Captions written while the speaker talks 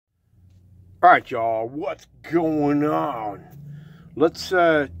All right, y'all, what's going on? Let's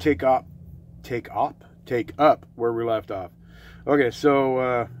take up where we left off. Okay,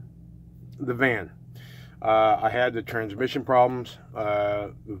 so the van. I had the transmission problems.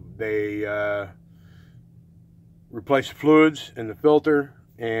 They replaced the fluids in the filter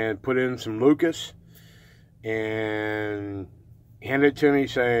and put in some Lucas and handed it to me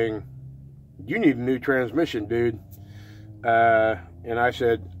saying, "You need a new transmission, dude." And I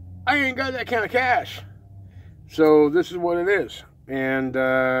said, "I ain't got that kind of cash." So this is what it is. And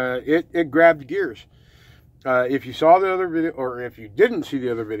it grabbed the gears. If you saw the other video, or if you didn't see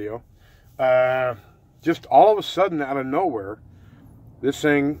the other video, just all of a sudden out of nowhere, this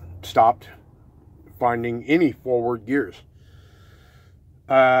thing stopped finding any forward gears.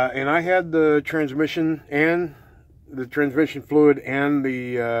 And I had the transmission and the transmission fluid and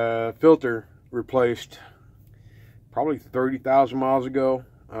the filter replaced probably 30,000 miles ago,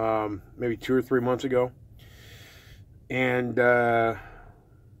 maybe 2 or 3 months ago. And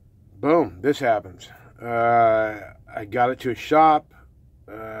boom, this happens. I got it to a shop.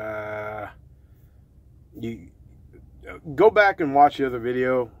 You go back and watch the other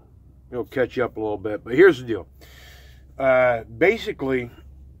video. It'll catch you up a little bit. But here's the deal. Basically,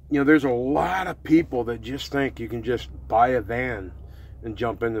 there's a lot of people that just think you can just buy a van and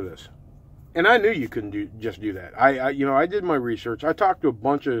jump into this. And I knew you couldn't just do that. I did my research. I talked to a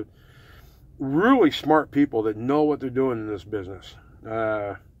bunch of really smart people that know what they're doing in this business.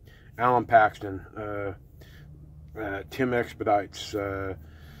 Alan Paxton, Tim Expedites,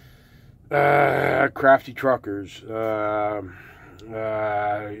 Crafty Truckers. I'm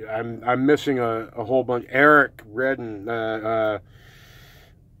missing a whole bunch. Eric Redden, a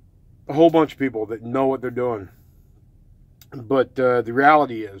whole bunch of people that know what they're doing. But the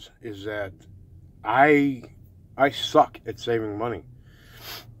reality is that I suck at saving money.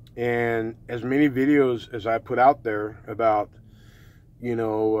 And as many videos as I put out there about,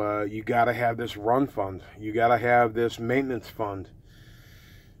 you got to have this run fund. You got to have this maintenance fund.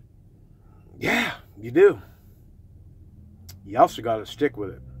 Yeah, you do. You also got to stick with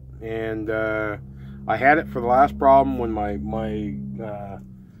it. And I had it for the last problem when my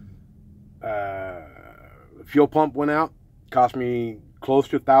fuel pump went out. Cost me close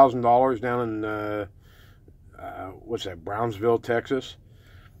to $1,000 down in what's that, Brownsville, Texas.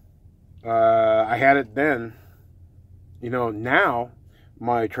 I had it then. Now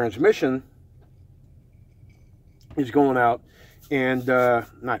my transmission is going out, and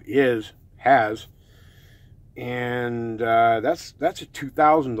has, and that's a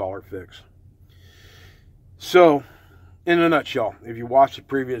 $2,000 fix. So, in a nutshell, if you watch the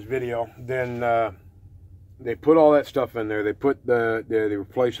previous video, then they put all that stuff in there. They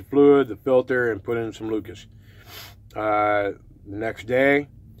replaced the fluid, the filter, and put in some Lucas. The next day,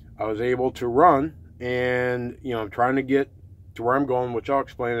 I was able to run, and I'm trying to get to where I'm going, which I'll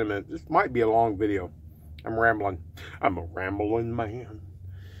explain in a minute. This might be a long video. I'm rambling. I'm a rambling man.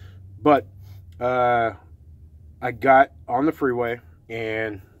 But I got on the freeway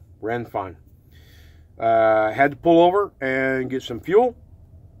and ran fine. I had to pull over and get some fuel,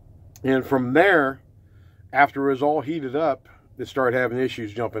 and from there, after it was all heated up, it started having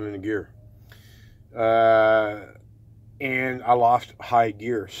issues jumping into gear. And I lost high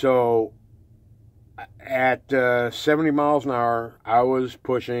gear. So at 70 miles an hour, I was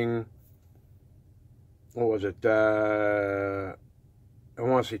pushing, what was it? I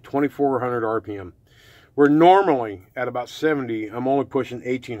want to say 2,400 RPM. Where normally at about 70, I'm only pushing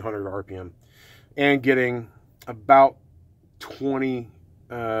 1,800 RPM and getting about 20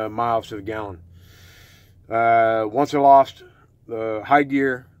 miles to the gallon. Once I lost the high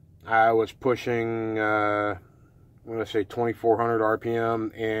gear, I was pushing, I'm going to say 2,400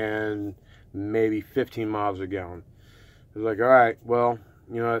 RPM and maybe 15 miles a gallon. I was like, all right, well,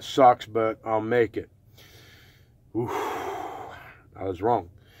 it sucks, but I'll make it. Oof, I was wrong.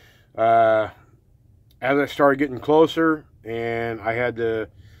 As I started getting closer, and I had to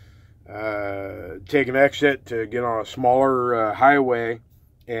take an exit to get on a smaller highway,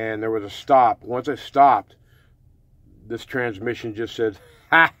 and there was a stop. Once I stopped, this transmission just said,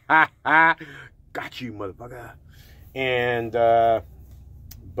 "Ha, ha, ha, got you, motherfucker." And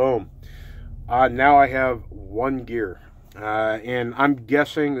boom. Now I have one gear. And I'm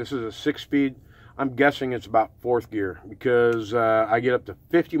guessing this is a 6-speed. I'm guessing it's about 4th gear, because I get up to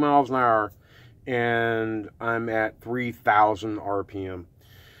 50 miles an hour and I'm at 3,000 RPM.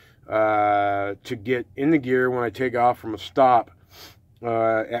 To get in the gear when I take off from a stop,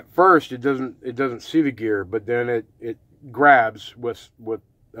 at first it doesn't see the gear, but then it grabs with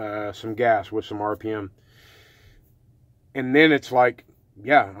some gas, with some RPM, and then it's like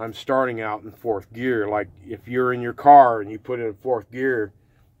yeah, I'm starting out in fourth gear. Like, if you're in your car and you put it in fourth gear,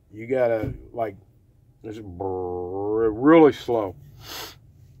 you gotta, like, it's really slow.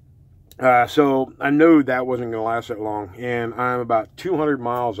 So I knew that wasn't going to last that long. And I'm about 200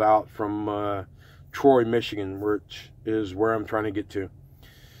 miles out from Troy, Michigan, which is where I'm trying to get to.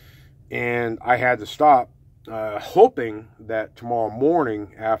 And I had to stop, hoping that tomorrow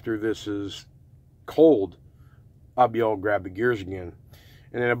morning, after this is cold, I'll be able to grab the gears again.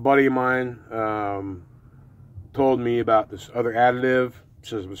 And then a buddy of mine told me about this other additive,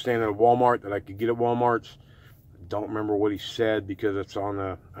 since I was standing at Walmart, that I could get at Walmart's. Don't remember what he said because it's on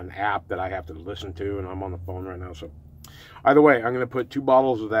an app that I have to listen to, and I'm on the phone right now. So either way, I'm going to put 2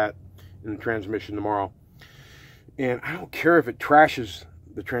 bottles of that in the transmission tomorrow. And I don't care if it trashes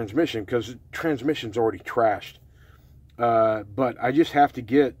the transmission, because the transmission's already trashed. But I just have to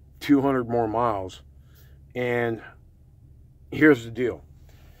get 200 more miles. And here's the deal.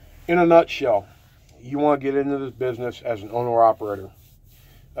 In a nutshell, you want to get into this business as an owner-operator.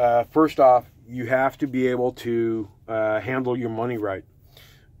 First off, you have to be able to handle your money right.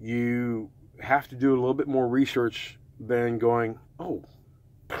 You have to do a little bit more research than going, oh,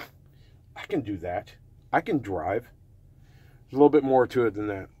 I can do that. I can drive. There's a little bit more to it than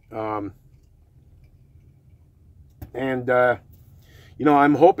that. You know,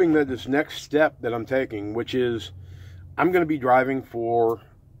 I'm hoping that this next step that I'm taking, which is I'm going to be driving for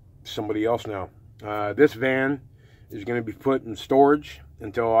somebody else now. This van is going to be put in storage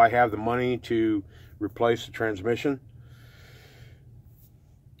until I have the money to replace the transmission.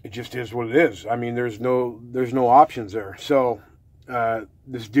 It just is what it is. I mean, there's no options there. So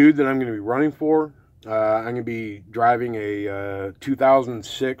this dude that I'm going to be running for, I'm going to be driving a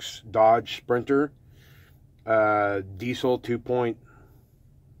 2006 Dodge Sprinter, diesel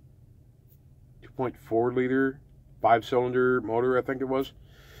 2.4 liter 5-cylinder motor, I think it was.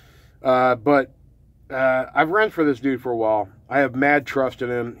 But I've ran for this dude for a while. I have mad trust in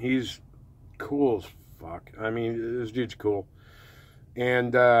him. He's cool as fuck. I mean, this dude's cool.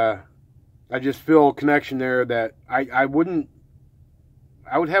 And I just feel a connection there that I would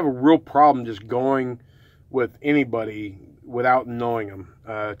have a real problem just going with anybody without knowing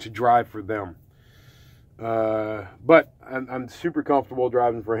them to drive for them. But I'm super comfortable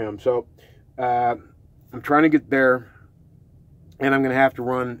driving for him. So I'm trying to get there, and I'm going to have to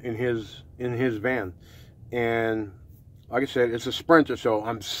run in his van. And like I said, it's a Sprinter, so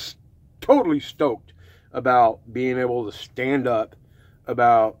I'm totally stoked about being able to stand up,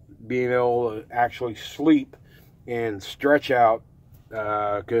 about being able to actually sleep and stretch out,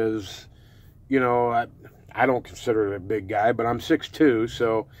 because, you know, I don't consider it a big guy, but I'm 6'2",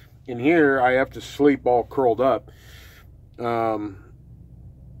 so in here I have to sleep all curled up. So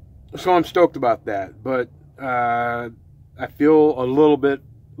I'm stoked about that, but I feel a little bit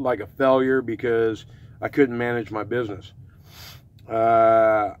like a failure because I couldn't manage my business.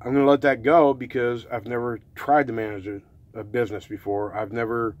 I'm going to let that go because I've never tried to manage a business before. I've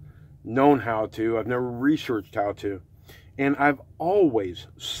never known how to. I've never researched how to. And I've always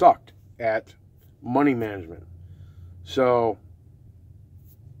sucked at money management. So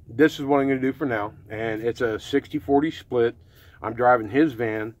this is what I'm going to do for now. And it's a 60-40 split. I'm driving his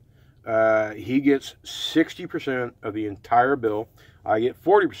van. He gets 60% of the entire bill. I get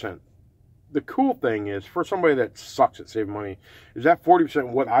 40%. The cool thing is, for somebody that sucks at saving money, is that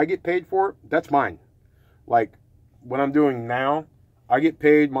 40% what I get paid for, that's mine. Like, what I'm doing now, I get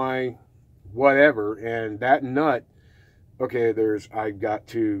paid my whatever, and that nut, okay, I got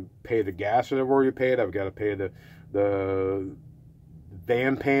to pay the gas that I've already paid, I've got to pay the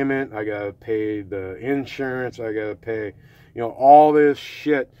van payment, I got to pay the insurance, I got to pay, you know, all this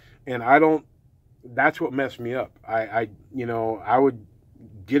shit, and that's what messed me up. I would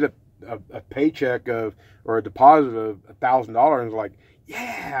get a paycheck or a deposit of $1,000 and like,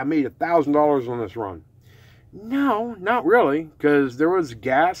 yeah, I made $1,000 on this run. No, not really, because there was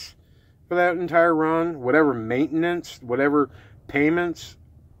gas for that entire run, whatever maintenance, whatever payments.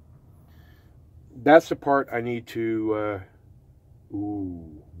 That's the part I need to,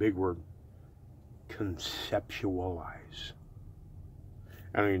 big word, conceptualize.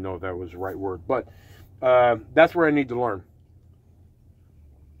 I don't even know if that was the right word, but that's where I need to learn.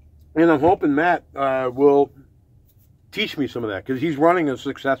 And I'm hoping Matt will teach me some of that, because he's running a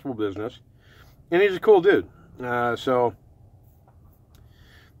successful business, and he's a cool dude. So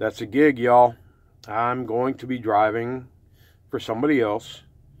that's a gig, y'all. I'm going to be driving for somebody else.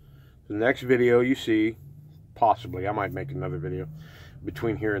 The next video you see, possibly, I might make another video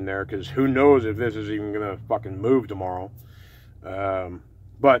between here and there, because who knows if this is even going to fucking move tomorrow.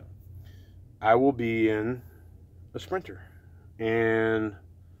 But I will be in a Sprinter. And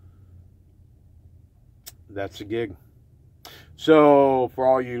that's the gig. So for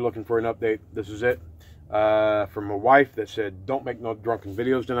all you looking for an update, this is it. From my wife that said, don't make no drunken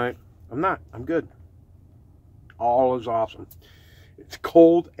videos tonight. I'm not. I'm good. All is awesome. It's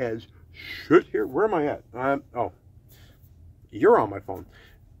cold as shit here. Where am I at? Oh, you're on my phone.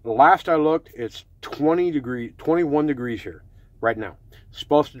 The last I looked, it's 21 degrees here right now. It's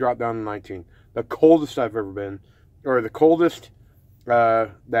supposed to drop down to 19. The coldest I've ever been, or the coldest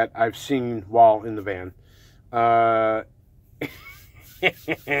that I've seen while in the van.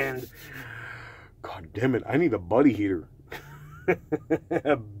 And God damn it, I need a buddy heater.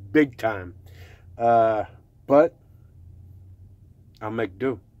 Big time. But I'll make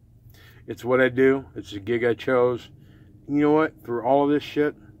do. It's what I do. It's the gig I chose. You know what? Through all of this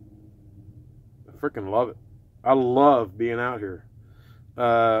shit, I freaking love it. I love being out here.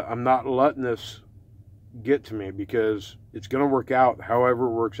 I'm not letting this get to me because it's going to work out however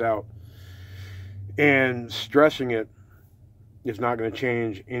it works out. And stressing it is not going to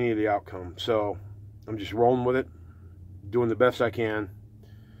change any of the outcome. So I'm just rolling with it, doing the best I can,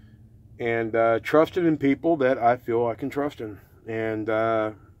 and trusting in people that I feel I can trust in. And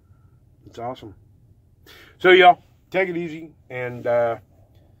it's awesome. So y'all, take it easy, and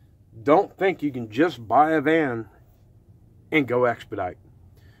don't think you can just buy a van and go expedite.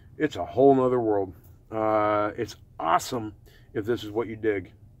 It's a whole nother world. It's awesome if this is what you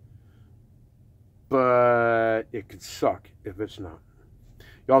dig, but it could suck if it's not.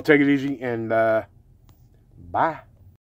 Y'all take it easy, and bye.